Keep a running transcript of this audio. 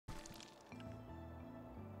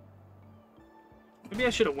Maybe I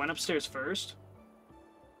should have went upstairs first.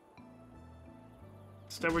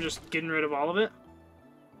 Instead, we're just getting rid of all of it.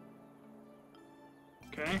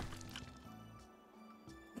 Okay.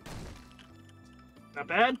 Not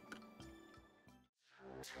bad.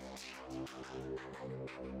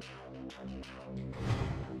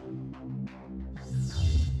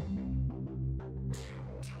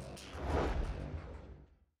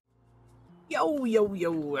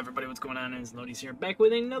 Yo, everybody, what's going on? It's Lodious here, back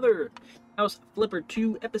with another House Flipper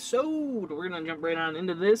 2 episode. We're gonna jump right on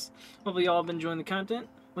into this. Hopefully y'all have been enjoying the content.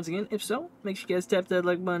 Once again, if so, make sure you guys tap that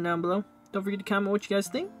like button down below. Don't forget to comment what you guys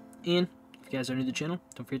think. And if you guys are new to the channel,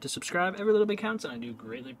 don't forget to subscribe. Every little bit counts, and I do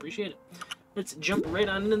greatly appreciate it. Let's jump right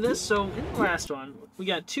on into this. So, in the last one, we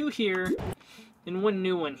got 2 here, and 1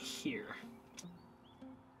 new one here.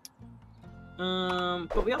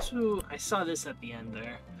 But we also, I saw this at the end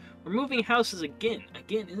there. We're moving houses again.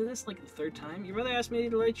 Again, isn't this like the 3rd time? Your brother asked me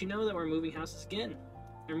to let you know that we're moving houses again.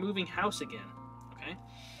 We're moving house again. Okay?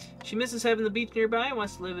 She misses having the beach nearby and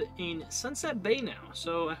wants to live in Sunset Bay now.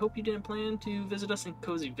 So I hope you didn't plan to visit us in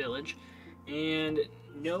Cozy Village. And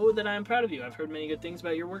know that I'm proud of you. I've heard many good things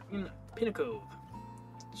about your work in Pinnacove.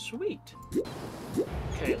 Sweet.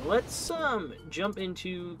 Okay, let's jump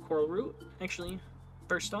into Coral Root. Actually,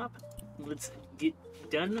 first off, let's get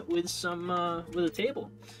done with some with a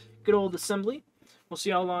table. Good old assembly. We'll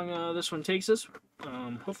see how long this one takes us.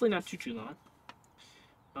 Hopefully not too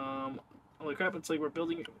long. Holy crap, it's like we're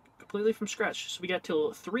building it completely from scratch. So we got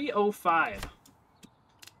till 3:05.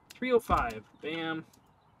 3:05. Bam.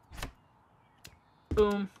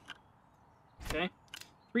 Boom. Okay.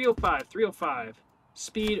 3:05. 3:05.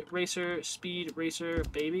 Speed racer,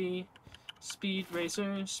 baby. Speed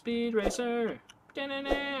racer.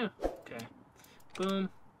 Da-na-na. Okay. Boom.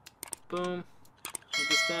 Boom. Move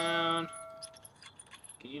this down.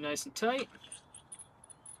 Get you nice and tight.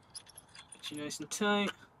 Get you nice and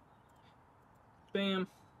tight. Bam.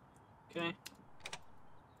 Okay.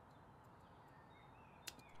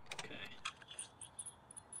 Okay.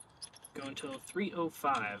 Go until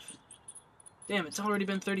 3:05. Damn, it's already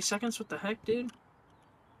been 30 seconds? What the heck, dude?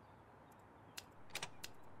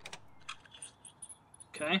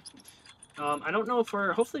 Okay. I don't know if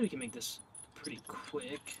we're... Hopefully we can make this pretty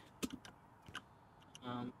quick.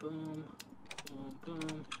 Boom. Boom,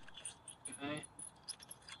 boom. Okay.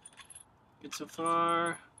 Good so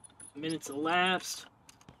far. Minutes elapsed.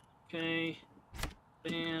 Okay.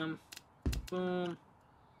 Bam. Boom.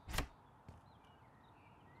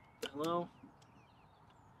 Hello?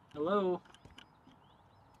 Hello?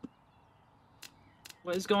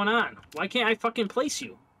 What is going on? Why can't I fucking place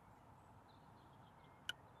you?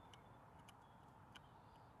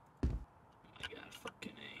 Oh my god,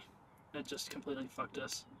 fucking A. That just completely fucked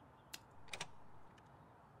us.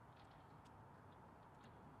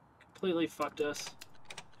 Completely fucked us.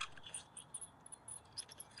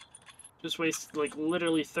 Just wasted, like,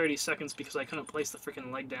 literally 30 seconds because I couldn't place the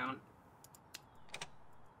freaking leg down.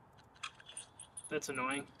 That's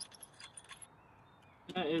annoying.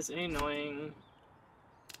 That is annoying.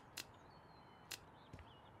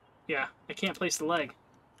 Yeah, I can't place the leg.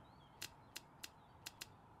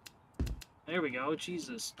 There we go.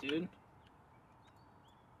 Jesus, dude.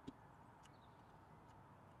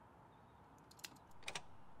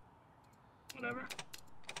 Whatever.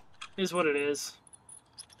 It is what it is.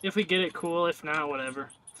 If we get it, cool. If not, whatever.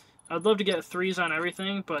 I'd love to get 3s on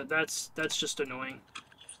everything, but that's just annoying.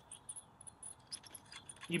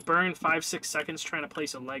 You burn 5-6 seconds trying to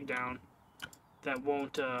place a leg down that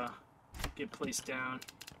won't get placed down.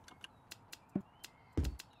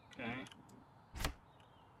 Okay.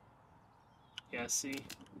 Yeah, see?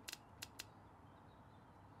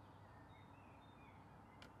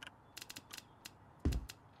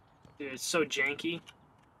 Dude, it's so janky.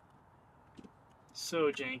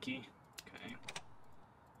 So janky. Okay.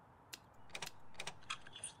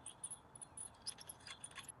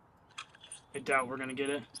 I doubt we're gonna get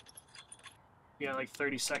it. We got like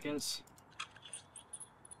 30 seconds.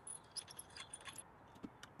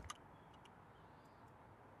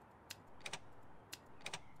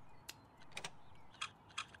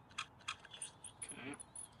 Okay.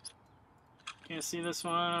 Can't see this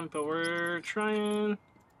one, but we're trying.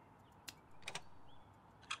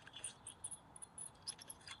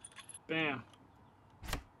 Bam.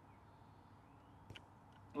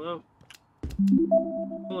 Hello?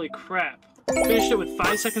 Holy crap. Finished it with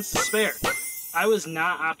 5 seconds to spare. I was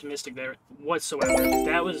not optimistic there whatsoever.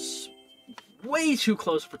 That was way too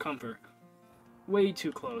close for comfort. Way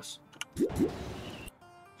too close.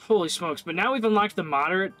 Holy smokes. But now we've unlocked the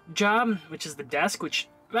moderate job, which is the desk, which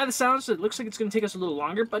By the sounds, it looks like it's going to take us a little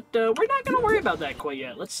longer, but we're not going to worry about that quite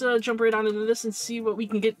yet. Let's jump right on into this and see what we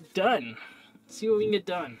can get done. See what we can get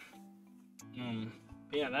done.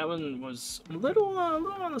 Yeah, that one was a little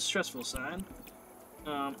on the stressful side.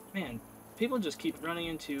 Man, people just keep running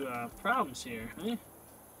into problems here, eh?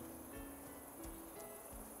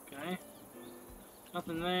 Okay.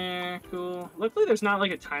 Nothing there. Cool. Luckily, there's not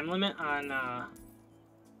like a time limit on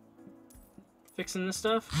fixing this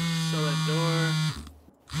stuff. So that door.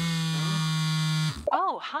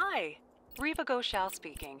 Oh, hi. Riva Ghoshal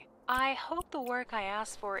speaking. I hope the work I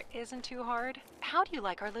asked for isn't too hard. How do you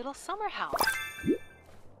like our little summer house?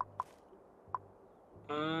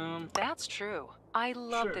 That's true. I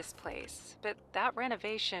love this place, but that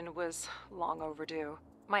renovation was long overdue.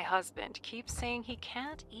 My husband keeps saying he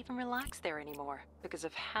can't even relax there anymore because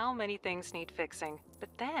of how many things need fixing. But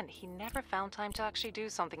then he never found time to actually do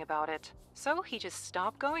something about it. So he just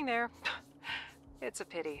stopped going there. It's a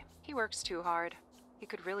pity. He works too hard. He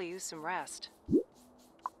could really use some rest.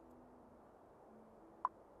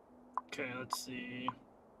 Okay, let's see.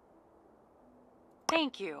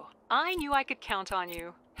 Thank you. I knew I could count on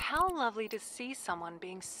you. How lovely to see someone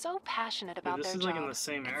being so passionate about their job. This is like in the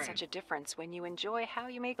same area. It's such a difference when you enjoy how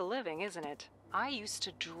you make a living, isn't it? I used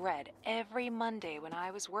to dread every Monday when I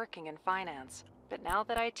was working in finance. But now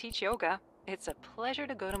that I teach yoga, it's a pleasure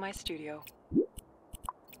to go to my studio.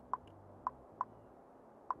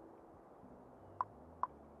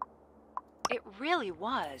 It really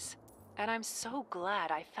was. And I'm so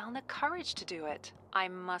glad I found the courage to do it. I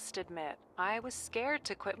must admit, I was scared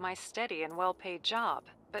to quit my steady and well-paid job.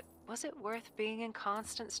 But was it worth being in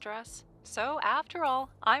constant stress? So after all,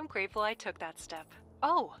 I'm grateful I took that step.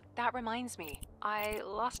 Oh, that reminds me. I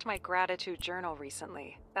lost my gratitude journal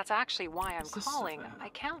recently. That's actually why I'm calling. I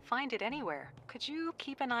can't find it anywhere. Could you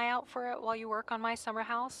keep an eye out for it while you work on my summer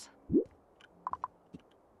house?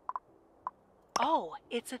 Oh,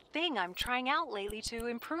 it's a thing I'm trying out lately to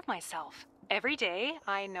improve myself. Every day,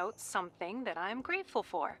 I note something that I'm grateful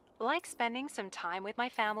for, like spending some time with my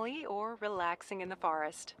family or relaxing in the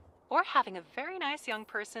forest, or having a very nice young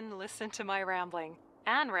person listen to my rambling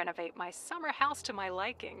and renovate my summer house to my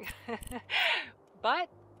liking. But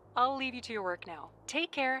I'll leave you to your work now.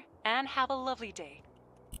 Take care and have a lovely day.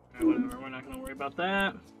 Alright, whatever. We're not going to worry about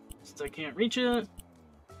that since I can't reach it.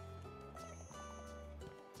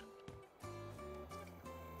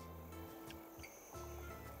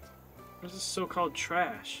 Where's this so-called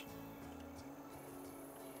trash?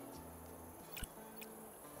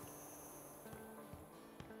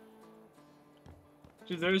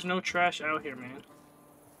 Dude, there's no trash out here, man.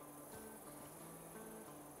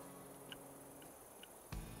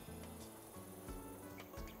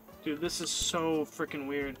 Dude, this is so freaking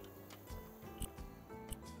weird.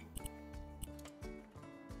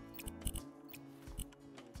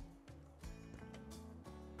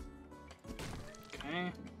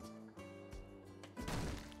 Okay.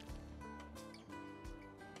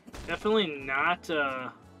 Definitely not,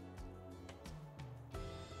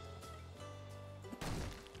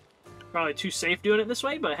 probably too safe doing it this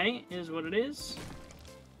way, but hey, it is what it is.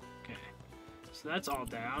 Okay, so that's all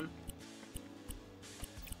down.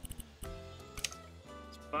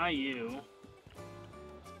 Let's buy you.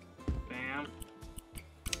 Bam.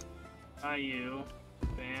 Buy you.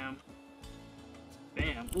 Bam.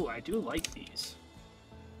 Bam. Ooh, I do like these.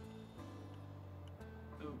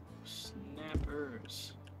 Ooh,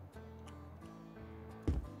 snappers.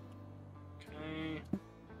 Okay.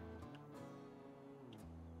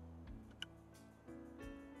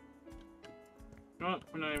 No,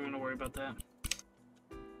 we're not even going to worry about that.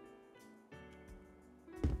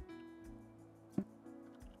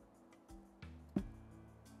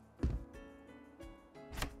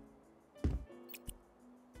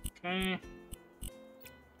 Okay.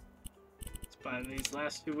 Let's buy these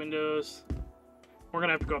last two windows. We're going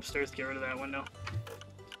to have to go upstairs to get rid of that window.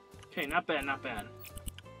 Okay, not bad, not bad.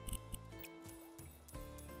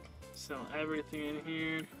 Sell everything in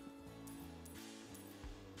here.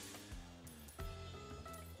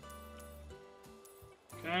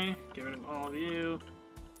 Okay, get rid of all of you.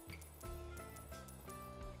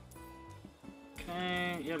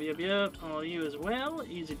 Okay, yep, all of you as well.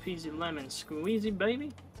 Easy peasy lemon squeezy,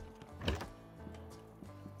 baby.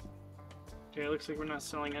 Okay, looks like we're not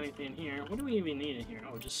selling anything in here. What do we even need in here?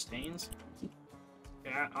 Oh, just stains?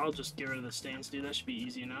 Yeah, I'll just get rid of the stains, dude. That should be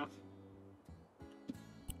easy enough.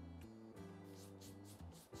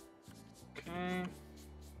 Okay.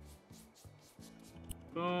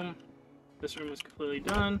 Boom. This room is completely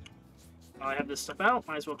done. While I have this stuff out,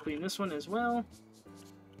 might as well clean this one as well.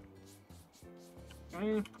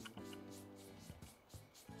 Okay.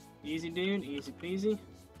 Easy, dude. Easy peasy.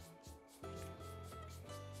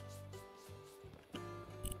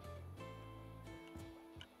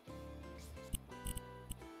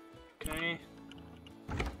 Okay.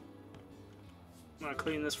 I'm gonna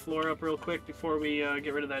clean this floor up real quick before we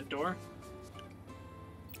get rid of that door.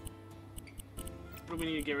 What do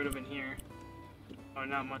we need to get rid of in here? Oh,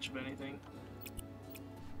 not much of anything.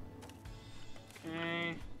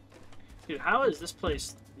 Okay. Dude, how is this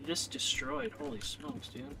place this destroyed? Holy smokes,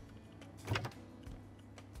 dude.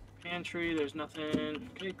 Pantry, there's nothing.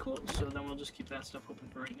 Okay, cool. So then we'll just keep that stuff open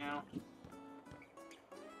for right now.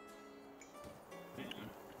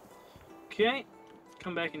 Okay,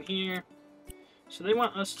 come back in here. So they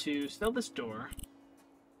want us to sell this door.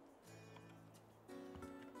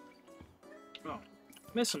 Oh,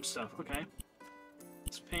 missed some stuff. Okay.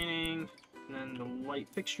 This painting, and then the light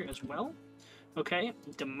fixture as well. Okay,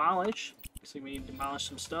 demolish. Looks like we need to demolish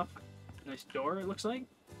some stuff. Nice door, it looks like.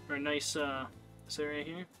 Or a nice, this area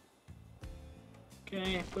here.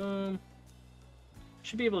 Okay, boom.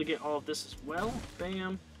 Should be able to get all of this as well.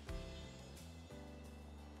 Bam.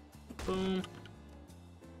 Boom.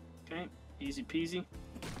 Okay, easy peasy.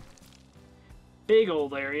 Big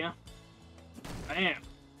old area. Bam.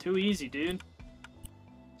 Too easy, dude.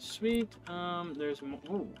 Sweet. There's more.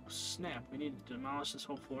 Oh, snap. We need to demolish this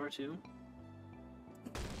whole floor, too.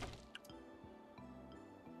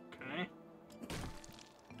 Okay.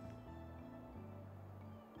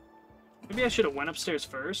 Maybe I should have went upstairs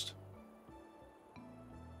first.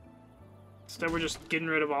 Instead, we're just getting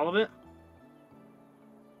rid of all of it.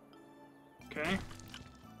 Okay.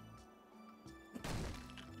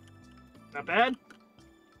 Not bad.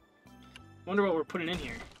 Wonder what we're putting in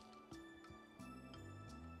here.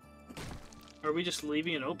 Or are we just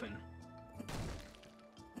leaving it open?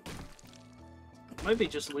 Might be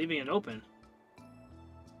just leaving it open.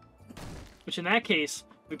 Which in that case,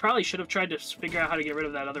 we probably should have tried to figure out how to get rid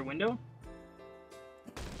of that other window.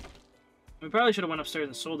 We probably should have went upstairs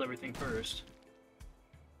and sold everything first.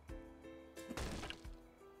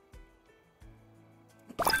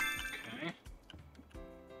 Okay.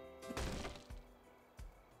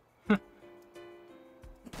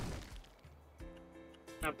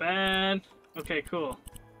 Not bad. Okay, cool.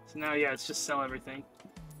 So now, yeah, it's just sell everything.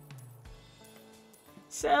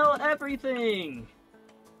 Sell everything!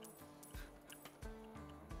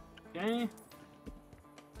 Okay.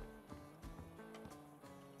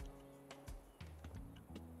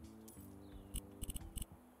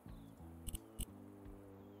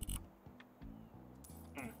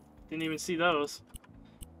 Didn't even see those.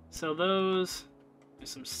 Sell those. There's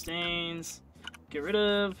some stains. Get rid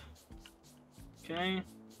of. Okay.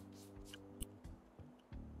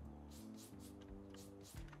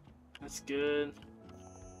 That's good.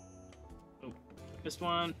 Oh, missed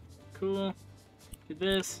one. Cool. Did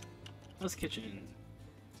this. How's the kitchen?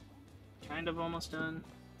 Kind of almost done.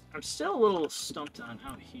 I'm still a little stumped on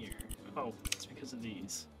out here. Oh, it's because of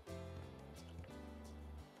these.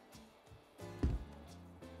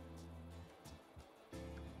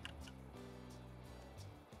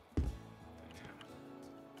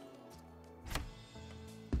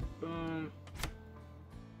 Boom.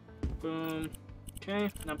 Boom.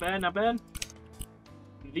 Okay, not bad, not bad.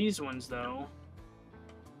 These ones, though.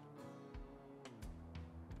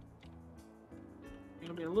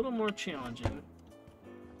 It'll be a little more challenging.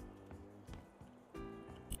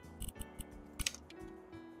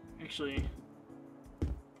 Actually,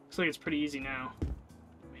 looks like it's pretty easy now.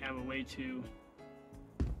 We have a way to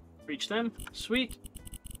reach them. Sweet.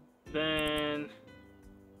 Then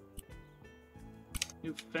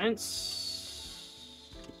new fence.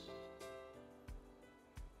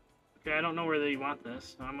 Okay, I don't know where they want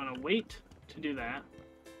this, so I'm gonna wait to do that.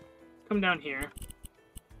 Come down here.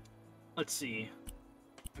 Let's see.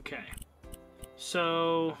 Okay.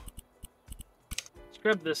 So let's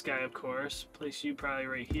grab this guy, of course. Place you probably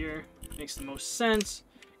right here. Makes the most sense.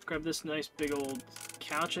 Grab this nice big old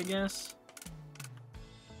couch, I guess.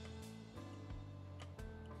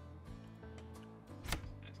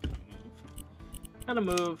 Gotta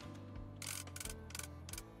move.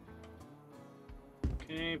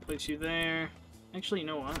 Okay, place you there. Actually, you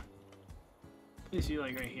know what? Place you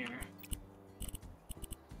like right here.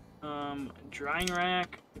 Drying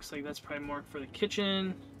rack. Looks like that's probably more for the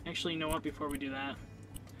kitchen. Actually, you know what? Before we do that,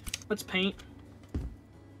 let's paint.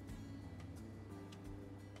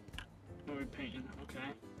 What are we painting?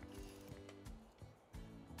 Okay.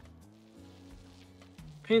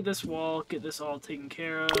 Paint this wall. Get this all taken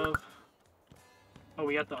care of. Oh,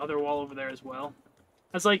 we got the other wall over there as well.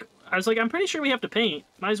 I was like, I'm pretty sure we have to paint.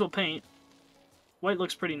 Might as well paint. White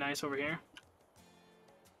looks pretty nice over here.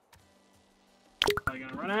 Are you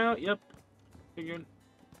gonna run out? Yep. Figured.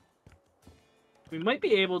 We might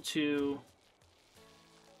be able to...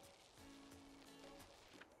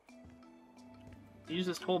 use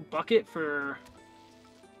this whole bucket for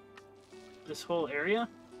this whole area,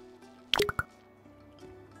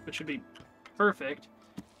 which would be perfect.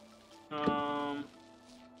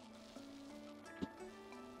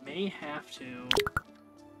 May have to.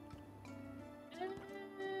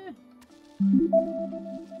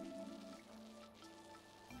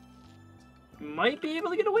 Might be able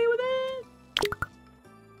to get away with it.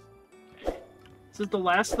 Okay. This is the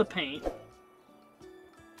last of the paint.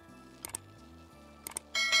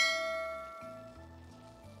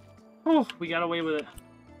 Oh, we got away with it.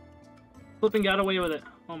 Flipping got away with it.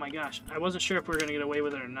 Oh my gosh. I wasn't sure if we were going to get away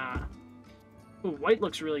with it or not. Ooh, white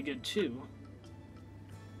looks really good too.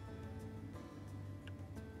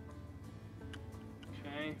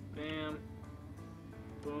 Okay, bam.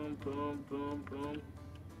 Boom, boom, boom, boom.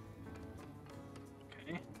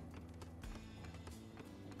 Okay.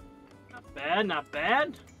 Not bad, not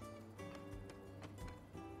bad.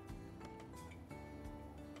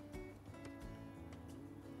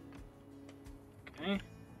 Okay.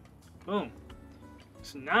 Boom.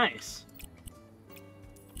 Looks nice.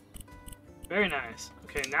 Very nice.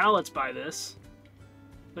 Okay, now let's buy this.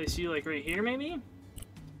 Place you like right here, maybe?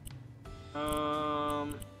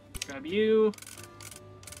 Grab you.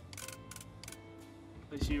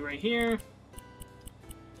 Place you right here.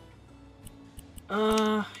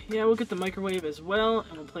 Yeah, we'll get the microwave as well,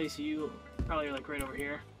 and we'll place you probably like right over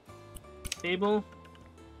here. Table.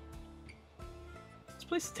 Let's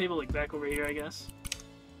place the table like back over here, I guess.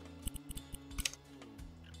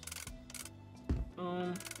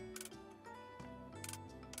 Boom.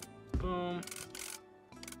 Boom.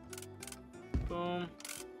 Boom.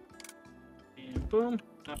 And boom.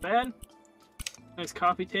 Not bad. Nice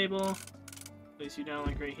coffee table. Place you down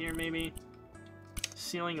like right here, maybe.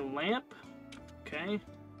 Ceiling lamp. Okay.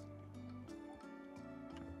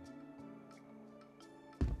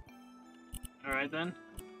 Alright then.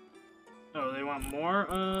 Oh, they want more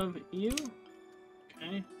of you?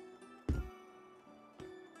 Okay.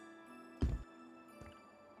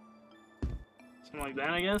 Something like that,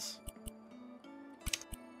 I guess.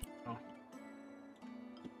 Oh.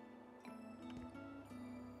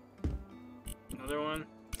 Another one.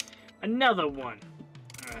 Another one!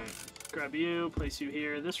 Alright. Grab you, place you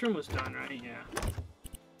here. This room was done, right? Yeah.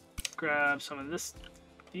 Grab some of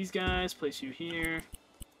these guys, place you here.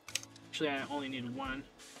 Actually, I only need one.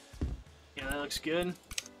 Yeah, that looks good.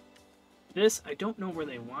 This, I don't know where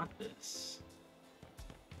they want this.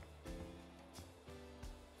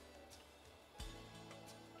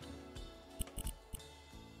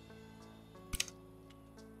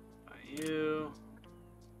 By you.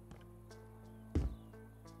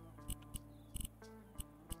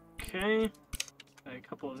 Okay. Got a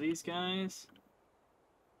couple of these guys.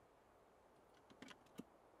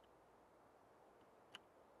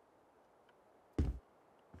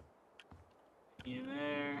 You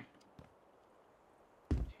there.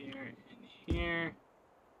 Here and here.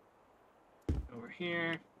 Over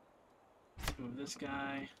here. Let's move this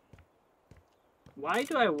guy. Why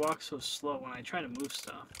do I walk so slow when I try to move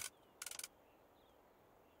stuff?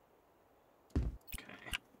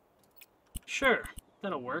 Okay. Sure,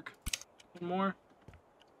 that'll work. One more.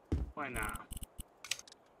 Why not?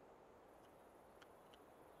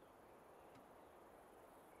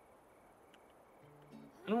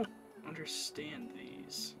 I don't understand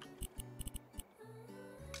these.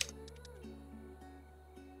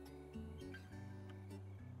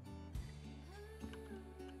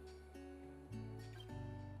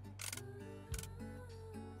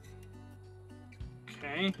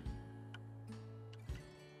 Okay.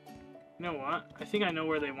 You know what? I think I know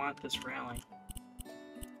where they want this railing.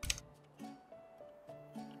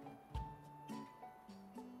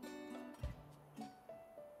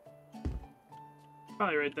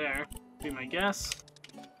 Probably right there, be my guess.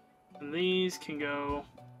 And these can go...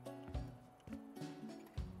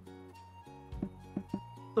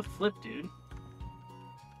 The flip, dude.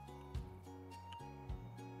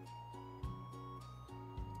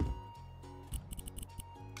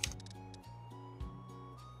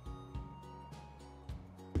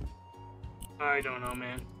 I don't know,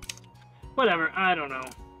 man. Whatever, I don't know.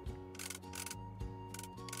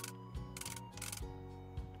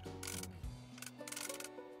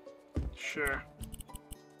 Sure.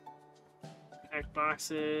 Pack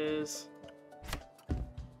boxes.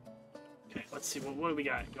 Okay, let's see. What do we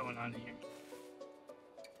got going on here?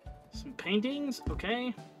 Some paintings.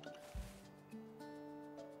 Okay.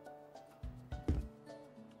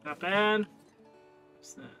 Not bad.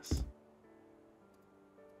 What's this?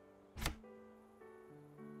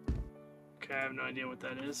 Okay, I have no idea what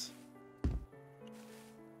that is.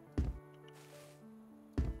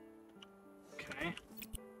 Okay.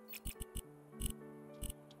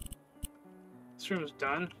 This room's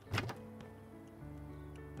done.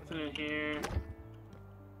 Nothing in here.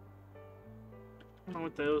 I don't know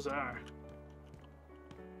what those are.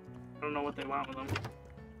 I don't know what they want with them.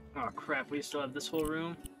 Oh crap, we still have this whole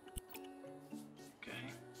room. Okay.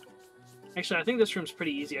 Actually, I think this room's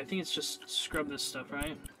pretty easy. I think it's just scrub this stuff,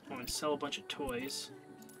 right? Oh, and sell a bunch of toys.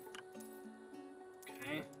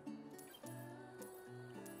 Okay.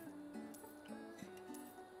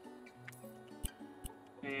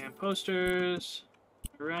 And posters.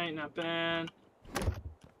 Alright, not bad.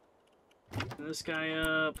 And this guy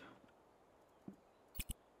up.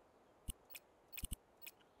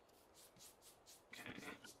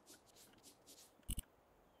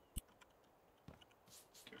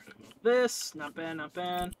 This, not bad, not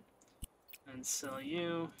bad. And sell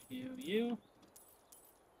you.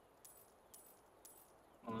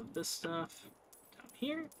 All of this stuff down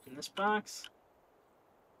here in this box.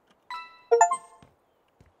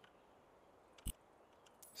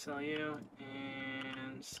 Sell you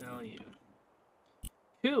and sell you.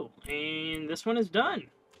 Cool, and this one is done.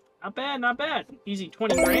 Not bad, not bad. Easy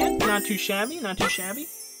 20 grand, not too shabby, not too shabby.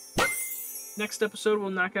 Next episode, we'll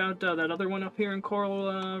knock out that other one up here in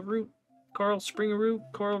Coral Root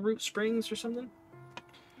Springs or something.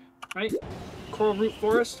 Right? Coral Root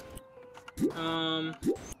Forest.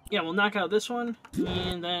 Yeah, we'll knock out this one,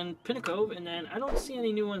 and then Pinnacove, and then I don't see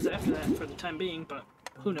any new ones after that for the time being, but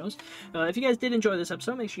who knows. If you guys did enjoy this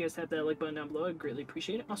episode, make sure you guys hit that like button down below. I'd greatly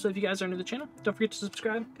appreciate it. Also, if you guys are new to the channel, don't forget to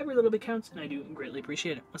subscribe. Every little bit counts, and I do greatly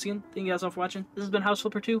appreciate it. Once again, thank you guys all for watching. This has been House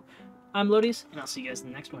Flipper 2. I'm Lodious, and I'll see you guys in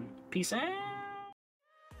the next one. Peace out!